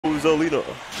Rosalina.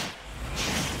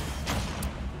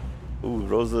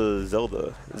 Ooh,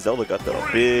 Zelda. Zelda got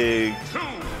that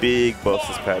big buff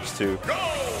this patch too.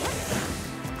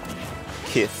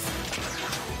 Kiss.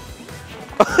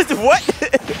 What?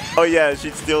 Oh yeah,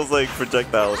 she steals like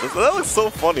projectiles. That looks so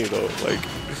funny though. Like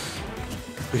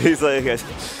he's like,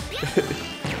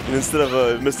 instead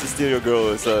of Mr. Steal Your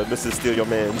Girl, it's Mr. Steal Your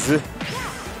Mans.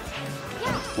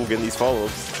 Ooh, getting these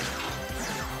follow-ups.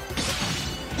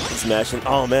 Smashing.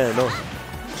 Oh man, no.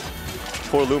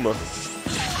 Poor Luma.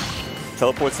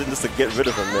 Teleports in just to get rid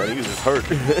of him, man. He was just hurt.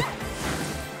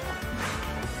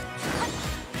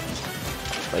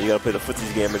 Now you gotta play the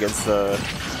footsies game against.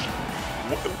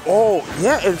 Oh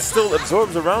yeah, it still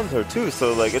absorbs around her too.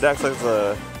 So like it acts like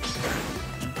a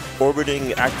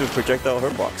orbiting active projectile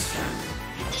hurt box.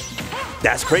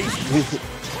 That's crazy.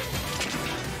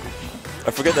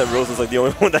 I forget that Rose is like the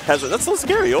only one that has it. That's so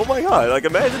scary. Oh my god! Like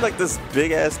imagine like this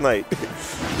big ass knight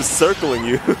just circling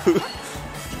you.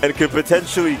 And could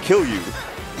potentially kill you.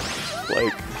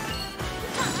 Like,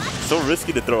 so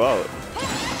risky to throw out.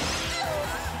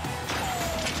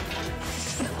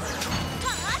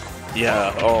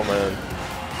 Yeah, oh man.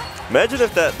 Imagine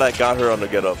if that got her on the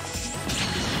get up.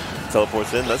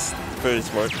 Teleports in, that's pretty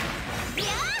smart.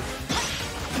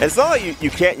 And it's not like you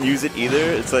can't use it either,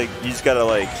 it's like you just gotta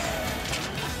like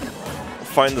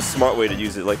find the smart way to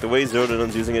use it. Like the way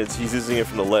ZeroTwoNone's using it, he's using it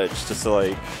from the ledge just to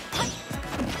like,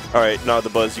 alright, nah,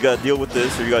 Dabuz, you gotta deal with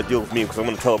this or you gotta deal with me because I'm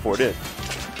gonna teleport in.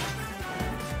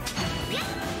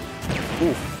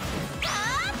 Ooh.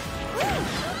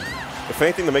 If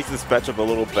anything to make this matchup a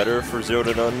little better for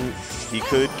ZeroTwoNone, he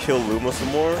could kill Luma some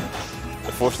more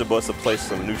and force Dabuz to place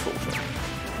some neutral.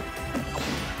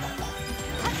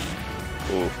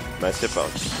 Ooh, nice hit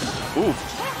bounce. Ooh,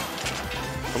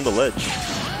 from the ledge.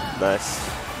 Nice.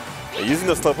 Yeah, using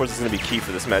those teleports is going to be key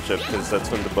for this matchup because that's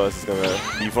when Dabuz is going to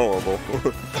be vulnerable.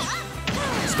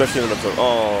 Especially when I'm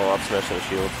smashing the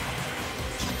shield.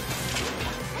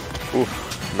 Ooh,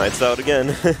 Knight's out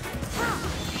again.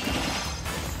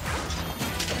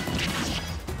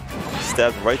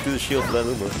 Stabbed right through the shield for that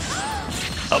Luma.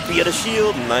 Up he had a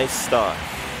shield, nice stock.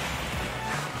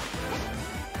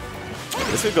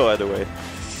 This could go either way.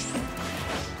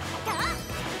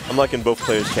 I'm liking both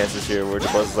players' chances here, where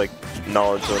Dabuz is like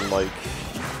knowledge on like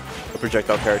a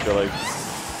projectile character like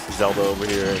Zelda over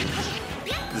here, and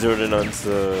ZeroTwoNone's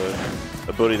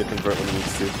ability to convert when he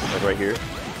needs to, like right here.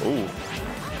 Ooh.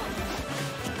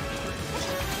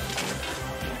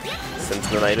 Sends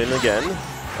the Knight in again.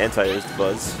 Anti-airs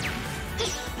Dabuz.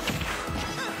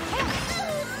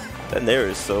 That Nair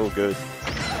is so good.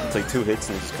 It's like 2 hits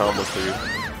and just combos through.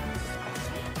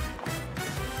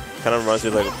 Kind of reminds me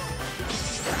of like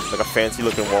a fancy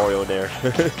looking Wario Nair.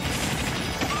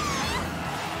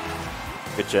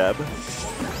 Good jab.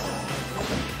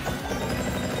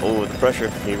 Oh, the pressure.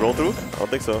 Can he roll through? I don't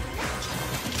think so.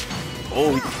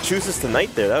 Oh, he chooses to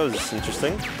Knight there. That was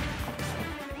interesting.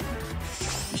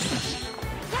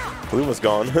 Bloom was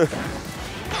gone.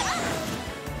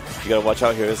 You gotta watch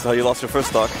out here. This is how you lost your first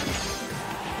stock.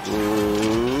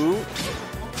 Ooh.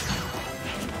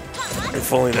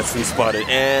 If only that's me spotted.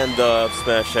 And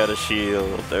smash out a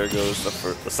shield. There goes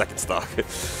the second stock.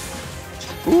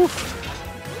 Ooh.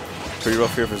 Pretty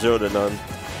rough here for ZeroTwoNone.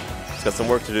 He's got some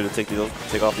work to do to take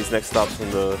off these next stops from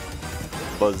the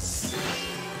Buzz.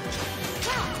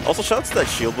 Also, shout out to that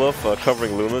shield buff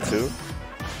covering Luma too.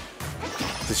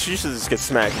 She should just get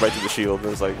smacked right through the shield,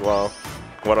 and it's like, wow,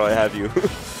 why do I have you?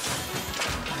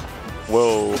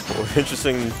 Whoa,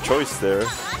 interesting choice there.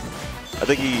 I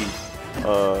think he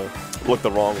looked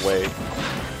the wrong way.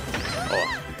 Oh.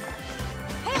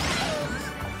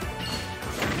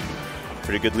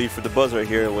 Pretty good lead for the Dabuz right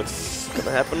here. What's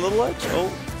gonna happen to the ledge? Oh.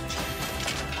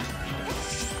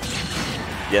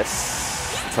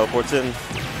 Yes. Teleports in.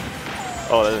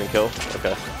 Oh, that didn't kill?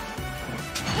 Okay.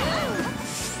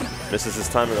 Misses his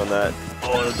timing on that.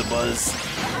 Oh, the Dabuz.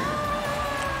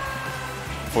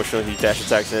 Fortunately, he dash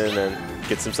attacks in and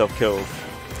gets himself killed.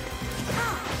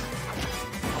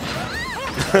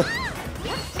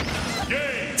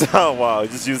 Oh wow, he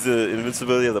just used the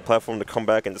invincibility of the platform to come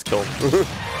back and just kill him.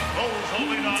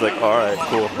 It's like, alright,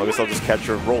 cool. I guess I'll just catch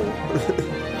and roll.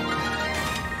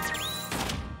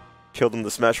 Killed him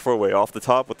the smash 4-way off the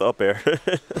top with the up air.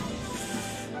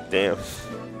 Damn.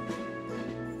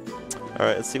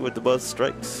 Alright, let's see what Dabuz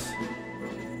strikes.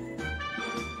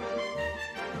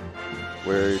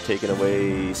 We're taking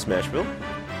away Smashville.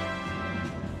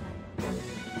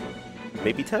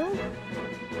 Maybe Town?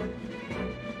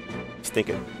 He's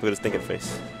thinking. Look at his thinking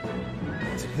face.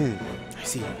 I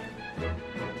see.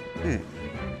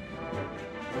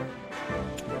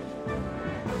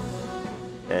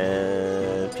 And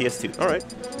PS2. All right.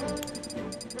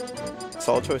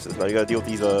 Solid choices. Now you gotta deal with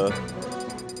these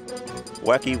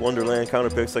wacky Wonderland counter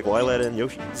picks like Lilat and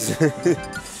Yoshi's.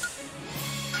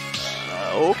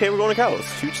 Okay, we're going to Kalos.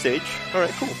 Huge stage. All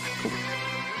right, cool.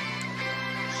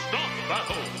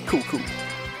 Cool. Cool.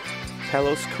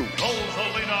 Kalos, cool.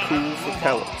 Cool for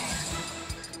Kalos.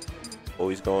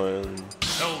 Always going.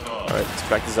 All right, let's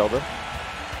back to Zelda.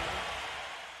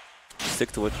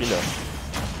 Stick to what you know.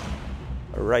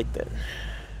 All right then.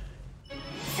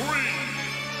 3,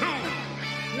 2,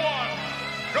 1,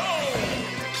 go!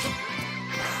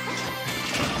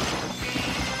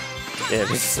 Yeah,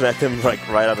 just smacked him like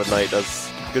right out of the night. That's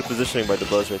good positioning by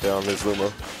Dabuz right there on his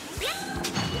Luma.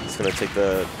 He's gonna take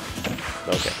the.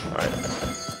 Okay, all right.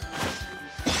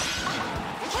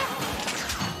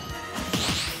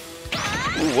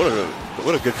 Ooh,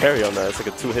 what a good parry on that. It's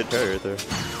like a 2-hit parry right there.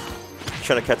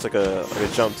 Trying to catch like a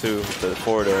jump too with the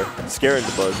forward air, scaring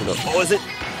Dabuz. You know. Oh, is it?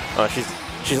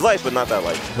 She's light, but not that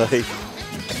light. Like.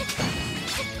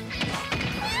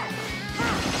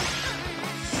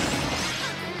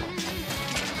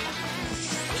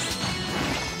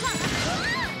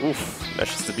 Oof,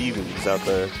 that's just the BBs out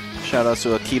there. Shout out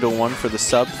to Keto1 for the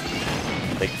sub.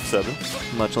 Thank you for 7.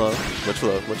 Much love. Much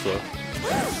love, much love.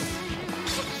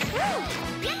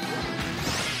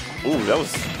 Ooh, that was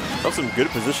some good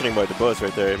positioning by Dabuz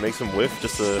right there. It makes him whiff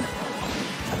just to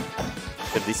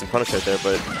get a decent punish right there,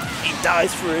 but he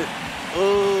dies for it.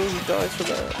 Oh, he dies for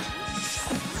that.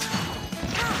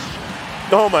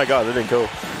 Oh my god, that didn't go.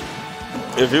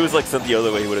 If it was like sent the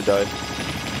other way, he would have died.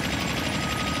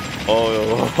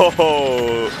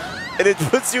 Oh, and it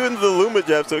puts you into the Luma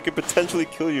jab, so it could potentially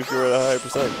kill you if you're at a higher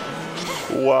percent.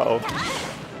 Wow.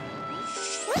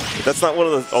 But that's not one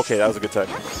of those. Okay, that was a good tech.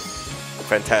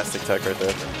 Fantastic tech right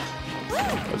there.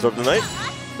 Absorb the knight?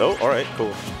 No? Alright,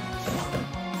 cool.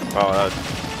 Oh,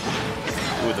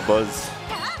 ooh, the buzz.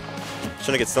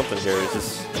 Trying to get something here. It's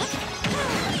just.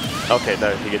 Okay,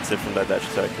 there, he gets it from that dash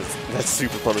attack, because that's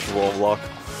super punishable on block.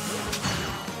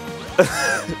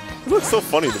 It looks so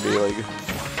funny to me, like.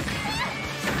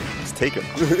 Just take him.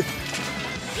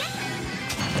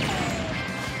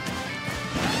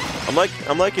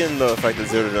 I'm liking the fact that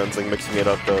ZeroTwoNone's like mixing it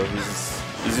up though.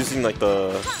 He's using like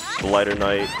the lighter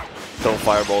knight, throwing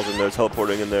fireballs in there,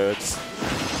 teleporting in there. It's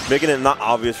making it not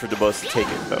obvious for Dabuz to take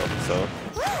it though. So.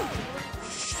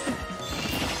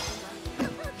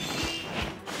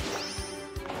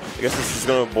 I guess this is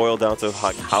gonna boil down to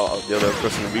how the other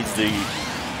person reads the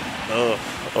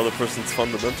other person's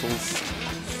fundamentals.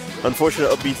 Unfortunate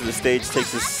upbeat to the stage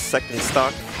takes his second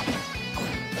stock.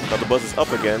 Now the buzz is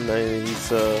up again, and he's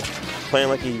playing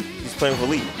like he's playing for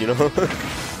lead, you know?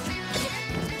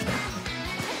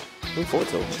 Looking forward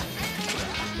to it.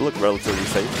 They look relatively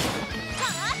safe.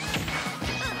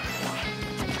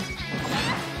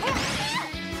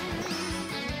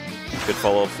 Good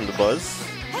follow-up from the buzz.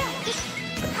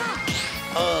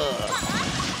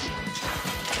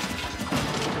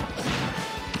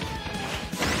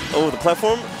 Oh, the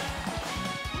platform?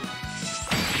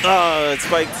 It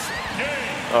spiked.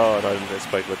 Oh, no, I didn't get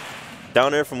spiked, but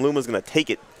down air from Luma's gonna take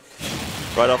it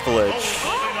right off the ledge.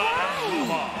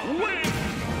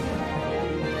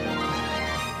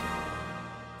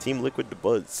 Team Liquid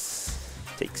Dabuz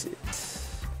takes it.